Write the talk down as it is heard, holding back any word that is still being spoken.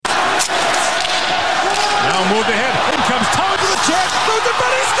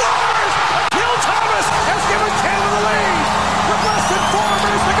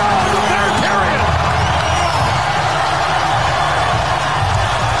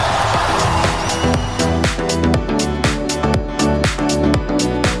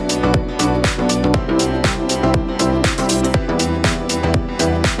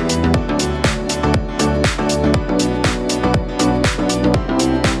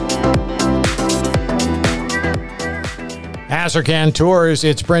Azarkan Tours.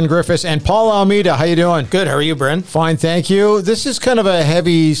 It's Bryn Griffiths and Paul Almeida. How you doing? Good. How are you, Bryn? Fine, thank you. This is kind of a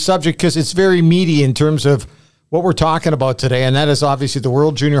heavy subject because it's very meaty in terms of what we're talking about today, and that is obviously the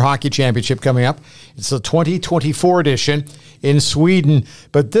World Junior Hockey Championship coming up. It's the 2024 edition in Sweden.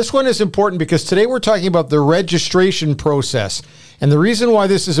 But this one is important because today we're talking about the registration process. And the reason why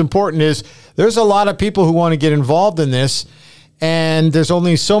this is important is there's a lot of people who want to get involved in this, and there's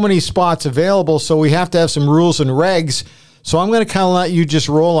only so many spots available, so we have to have some rules and regs. So I'm going to kind of let you just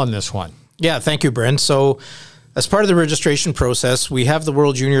roll on this one. Yeah, thank you, Bryn. So as part of the registration process, we have the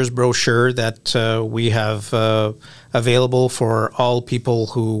World Juniors brochure that we have available for all people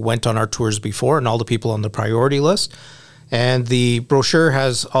who went on our tours before and all the people on the priority list. And the brochure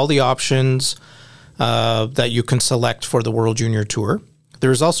has all the options that you can select for the World Junior Tour. There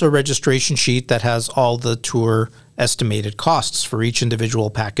is also a registration sheet that has all the tour estimated costs for each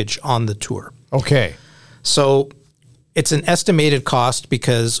individual package on the tour. Okay. So it's an estimated cost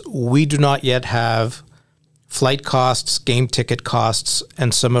because we do not yet have flight costs, game ticket costs,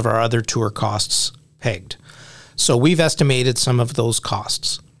 and some of our other tour costs pegged. So we've estimated some of those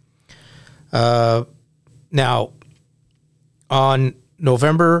costs. Now, on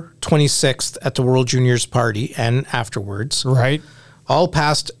November 26th at the World Juniors party and afterwards, Right. all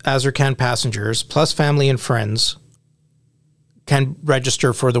past Azarkan passengers, plus family and friends, can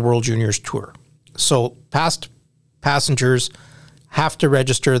register for the World Juniors Tour. So past passengers have to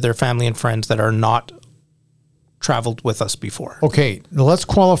register their family and friends that are not traveled with us before. Okay, now let's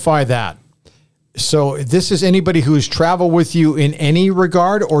qualify that. So this is anybody who's traveled with you in any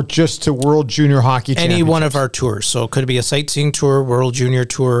regard or just to World Junior Hockey Championships? Any one of our tours. So it could be a sightseeing tour, World Junior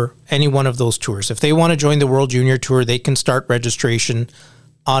Tour, any one of those tours. If they want to join the World Junior Tour, they can start registration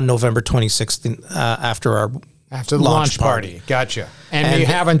on November 26th after the launch party. Gotcha. And you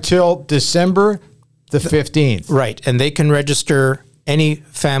have until December the 15th. Right. And they can register any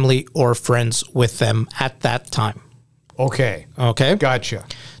family or friends with them at that time. Okay. Okay. Gotcha.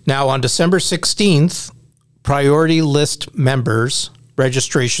 Now, on December 16th, priority list members'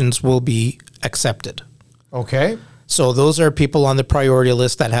 registrations will be accepted. Okay. So those are people on the priority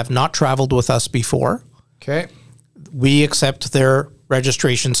list that have not traveled with us before. Okay. We accept their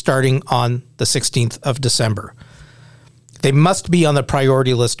registration starting on the 16th of December. They must be on the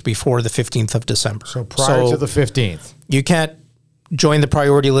priority list before the 15th of December. So prior to the 15th. You can't join the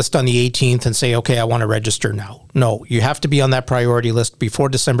priority list on the 18th and say, okay, I want to register now. No, you have to be on that priority list before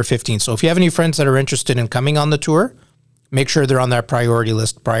December 15th. So if you have any friends that are interested in coming on the tour, make sure they're on that priority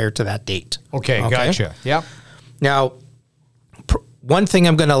list prior to that date. Okay. Gotcha. Yep. Now, one thing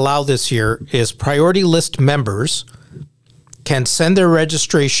I'm going to allow this year is priority list members can send their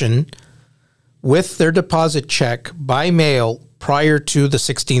registration with their deposit check by mail prior to the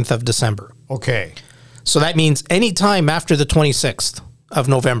 16th of December. Okay. So that means any time after the 26th of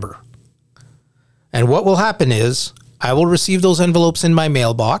November. And what will happen is I will receive those envelopes in my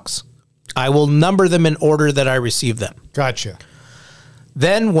mailbox. I will number them in order that I receive them. Gotcha.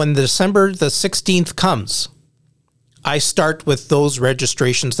 Then when December the 16th comes, I start with those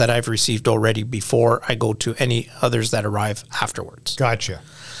registrations that I've received already before I go to any others that arrive afterwards. Gotcha.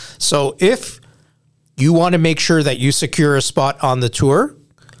 So if you want to make sure that you secure a spot on the tour,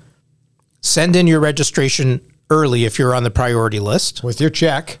 send in your registration early if you're on the priority list. With your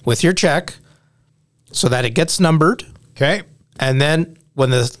check. With your check, so that it gets numbered. Okay. And then when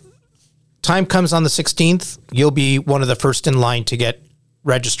the time comes on the 16th, you'll be one of the first in line to get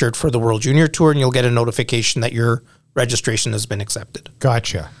registered for the World Junior Tour, and you'll get a notification that your registration has been accepted.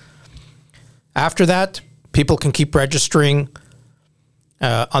 Gotcha. After that, people can keep registering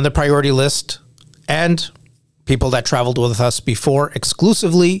on the priority list, and people that traveled with us before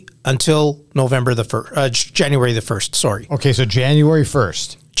exclusively until January the 1st, sorry. Okay, so January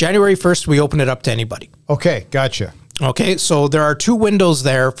 1st. January 1st, we open it up to anybody. Okay, gotcha. Okay, so there are two windows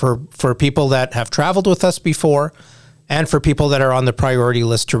there for people that have traveled with us before and for people that are on the priority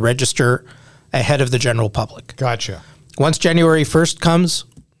list to register ahead of the general public. Gotcha. Once January 1st comes,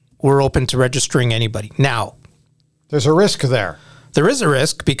 we're open to registering anybody. Now, there's a risk there. There is a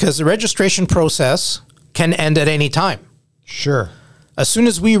risk because the registration process can end at any time. Sure. As soon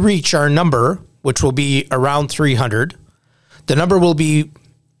as we reach our number, which will be around 300, the number will be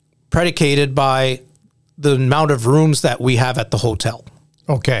predicated by the amount of rooms that we have at the hotel.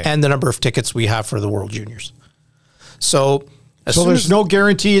 Okay. And the number of tickets we have for the World Juniors. So there's no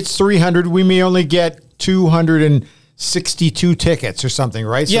guarantee it's 300. We may only get 262 tickets or something,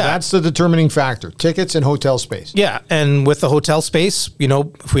 right? So that's the determining factor, tickets and hotel space. Yeah, and with the hotel space,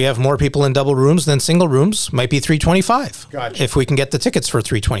 if we have more people in double rooms than single rooms, might be 325. Gotcha. If we can get the tickets for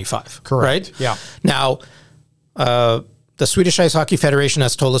 325. Correct. Right? Yeah. Now, the the Swedish Ice Hockey Federation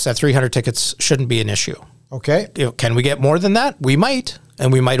has told us that 300 tickets shouldn't be an issue. Okay. Can we get more than that? We might,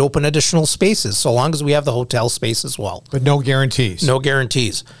 and we might open additional spaces, so long as we have the hotel space as well. But no guarantees. No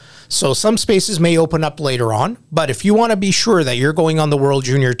guarantees. So some spaces may open up later on, but if you want to be sure that you're going on the World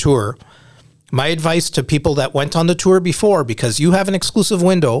Junior Tour, my advice to people that went on the tour before, because you have an exclusive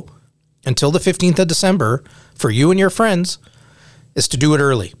window until the 15th of December for you and your friends, is to do it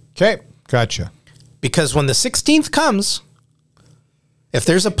early. Okay. Gotcha. Because when the 16th comes, if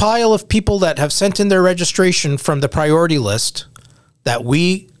there's a pile of people that have sent in their registration from the priority list that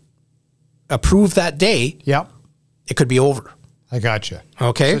we approve that day, Yep. it could be over. I gotcha.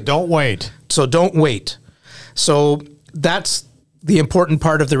 Okay. So don't wait. So don't wait. So that's the important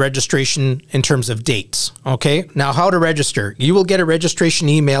part of the registration in terms of dates. Okay. Now, how to register? You will get a registration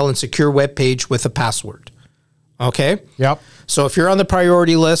email and secure web page with a password. Okay. Yep. So if you're on the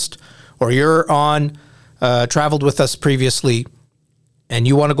priority list or you're on traveled with us previously and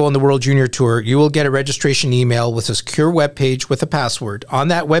you want to go on the World Junior Tour, you will get a registration email with a secure web page with a password. On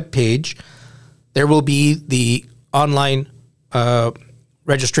that web page, there will be the online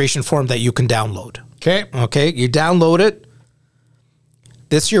registration form that you can download. Okay. Okay, you download it.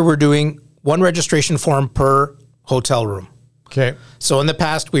 This year we're doing one registration form per hotel room. Okay. So in the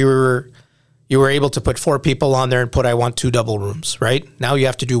past you were able to put 4 people on there and put I want 2 double rooms, right? Now you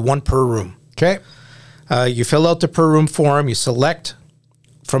have to do 1 per room. Okay. You fill out the per room form, you select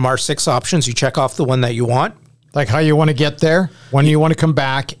from our 6 options, you check off the one that you want. Like how you want to get there, when you want to come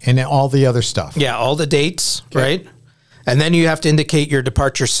back, and all the other stuff. Yeah, all the dates, right? And then you have to indicate your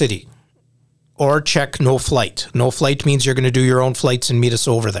departure city or check no flight. No flight means you're going to do your own flights and meet us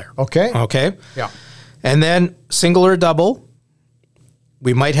over there. Okay. Okay. Yeah. And then single or double.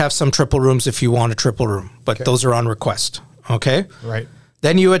 We might have some triple rooms if you want a triple room, but those are on request. Okay. Right.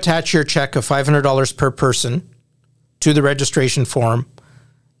 Then you attach your check of $500 per person to the registration form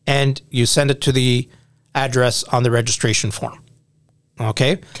and you send it to the address on the registration form.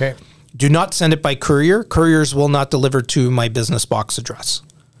 Okay. Okay. Do not send it by courier. Couriers will not deliver to my business box address.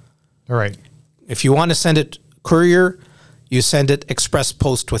 All right. If you want to send it courier, you send it express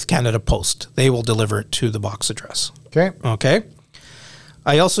post with Canada Post. They will deliver it to the box address. Okay. Okay.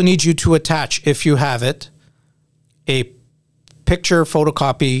 I also need you to attach, if you have it, a picture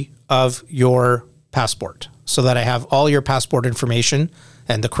photocopy of your passport so that I have all your passport information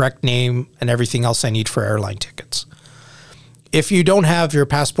and the correct name and everything else I need for airline tickets. If you don't have your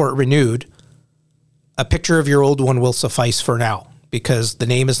passport renewed, a picture of your old one will suffice for now because the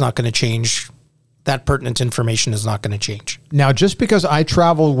name is not going to change. That pertinent information is not going to change. Now, just because I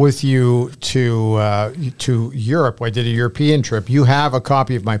traveled with you to Europe, I did a European trip, you have a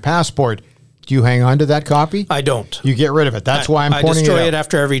copy of my passport. Do you hang on to that copy? I don't. You get rid of it. That's why I'm pointing it out. I destroy it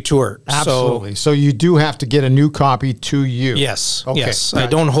after every tour. Absolutely. So you do have to get a new copy to you. Yes. Okay. Yes. I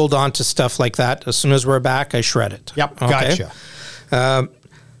don't hold on to stuff like that. As soon as we're back, I shred it. Yep. Okay? Gotcha.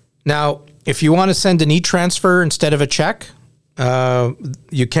 Now, if you want to send an e-transfer instead of a check,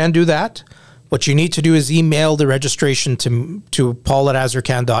 you can do that. What you need to do is email the registration to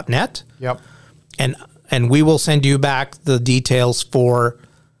paul@azurcan.net. Yep. And we will send you back the details for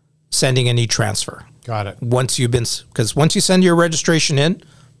sending an e-transfer. Got it. Because once you send your registration in,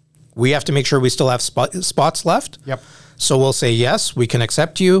 we have to make sure we still have spots left. Yep. So we'll say, yes, we can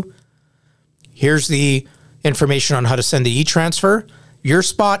accept you. Here's the information on how to send the e-transfer. Your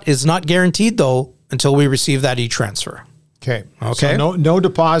spot is not guaranteed, though, until we receive that e-transfer. Okay. Okay. So no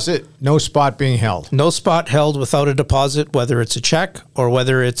deposit, no spot being held. No spot held without a deposit, whether it's a check or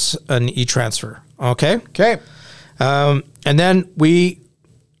whether it's an e-transfer. Okay? Okay. And then we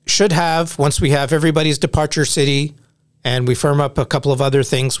should have, once we have everybody's departure city and we firm up a couple of other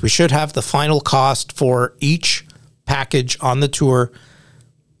things, we should have the final cost for each package on the tour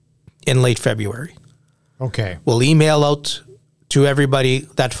in late February. Okay. We'll email out to everybody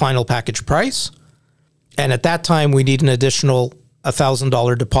that final package price. And at that time, we need an additional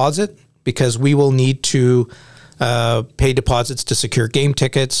 $1,000 deposit because we will need to pay deposits to secure game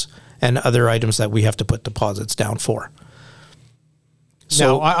tickets and other items that we have to put deposits down for.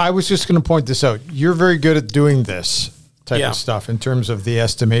 So now, I was just going to point this out. You're very good at doing this type of stuff in terms of the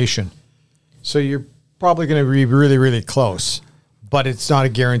estimation. So you're probably going to be really, really close, but it's not a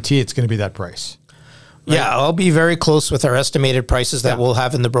guarantee it's going to be that price. Right? Yeah, I'll be very close with our estimated prices that we'll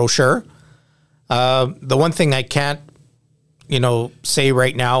have in the brochure. The one thing I can't, say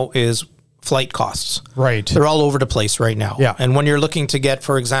right now is flight costs. Right. They're all over the place right now. Yeah. And when you're looking to get,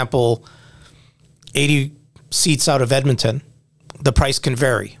 for example, 80 seats out of Edmonton, the price can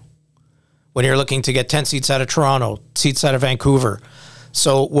vary. When you're looking to get 10 seats out of Toronto, seats out of Vancouver,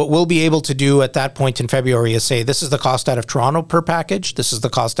 So what we'll be able to do at that point in February is say, this is the cost out of Toronto per package. This is the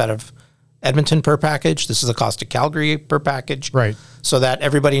cost out of Edmonton per package. This is the cost of Calgary per package. Right. So that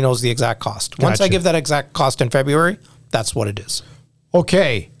everybody knows the exact cost. Once I Gotcha. give that exact cost in February, that's what it is.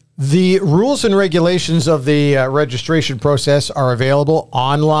 Okay. The rules and regulations of the registration process are available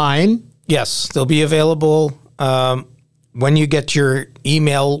online. Yes, they'll be available when you get your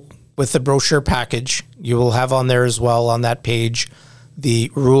email with the brochure package. You will have on there as well, on that page, the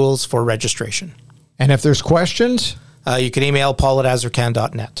rules for registration. And if there's questions, You can email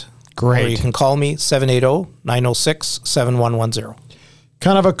paul@azurcan.net. Great. Or you can call me, 780-906-7110.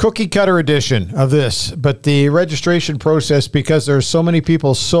 kind of a cookie cutter edition of this, but the registration process, because there's so many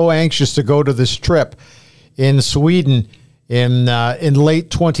people so anxious to go to this trip in Sweden in late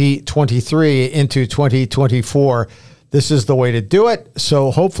 2023 into 2024, this is the way to do it.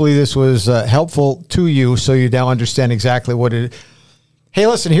 So hopefully this was helpful to you, so you now understand exactly what it is. Hey,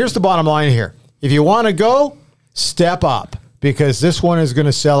 listen, here's the bottom line here. If you want to go, step up, because this one is going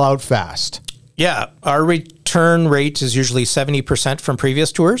to sell out fast. Yeah, our return rate is usually 70% from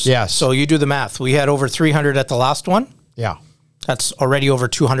previous tours. Yes. So you do the math. We had over 300 at the last one. Yeah. That's already over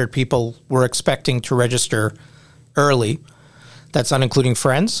 200 people we're expecting to register early. That's not including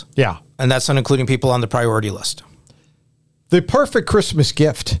friends. Yeah. And that's not including people on the priority list. The perfect Christmas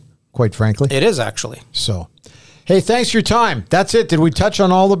gift, quite frankly. It is actually. So, hey, thanks for your time. That's it. Did we touch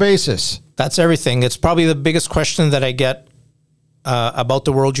on all the bases? That's everything. It's probably the biggest question that I get about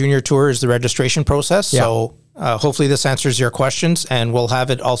the World Junior Tour is the registration process. Yeah. So hopefully this answers your questions, and we'll have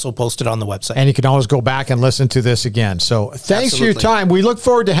it also posted on the website. And you can always go back and listen to this again. So thanks for your Absolutely. time. We look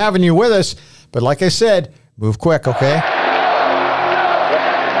forward to having you with us. But like I said, move quick, okay?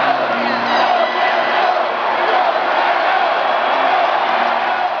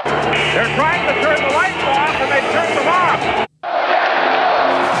 They're trying to turn the lights off, and they turned them off.